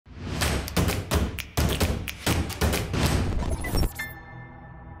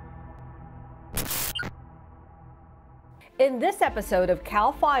In this episode of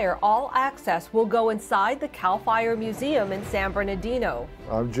CAL FIRE All Access, we'll go inside the CAL FIRE Museum in San Bernardino.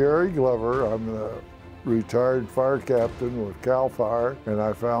 I'm Jerrel Glover. I'm the retired fire captain with CAL FIRE, and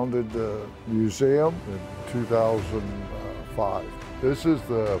I founded the museum in 2005. This is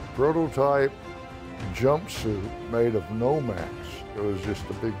the prototype jumpsuit made of Nomax. It was just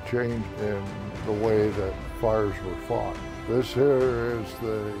a big change in the way that fires were fought. This here is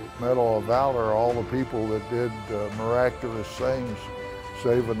the Medal of Valor, all the people that did miraculous things,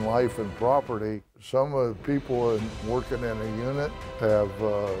 saving life and property. Some of the people working in a unit have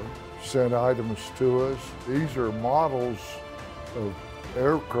sent items to us. These are models of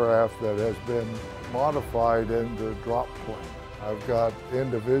aircraft that has been modified into drop plane. I've got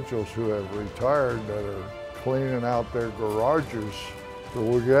individuals who have retired that are cleaning out their garages. So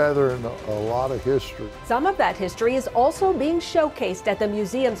we're gathering a lot of history. Some of that history is also being showcased at the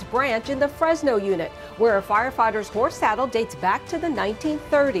museum's branch in the Fresno unit, where a firefighter's horse saddle dates back to the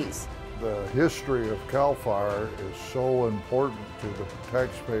 1930s. The history of CAL FIRE is so important to the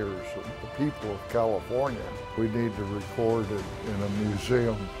taxpayers and the people of California. We need to record it in a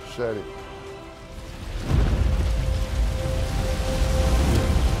museum setting.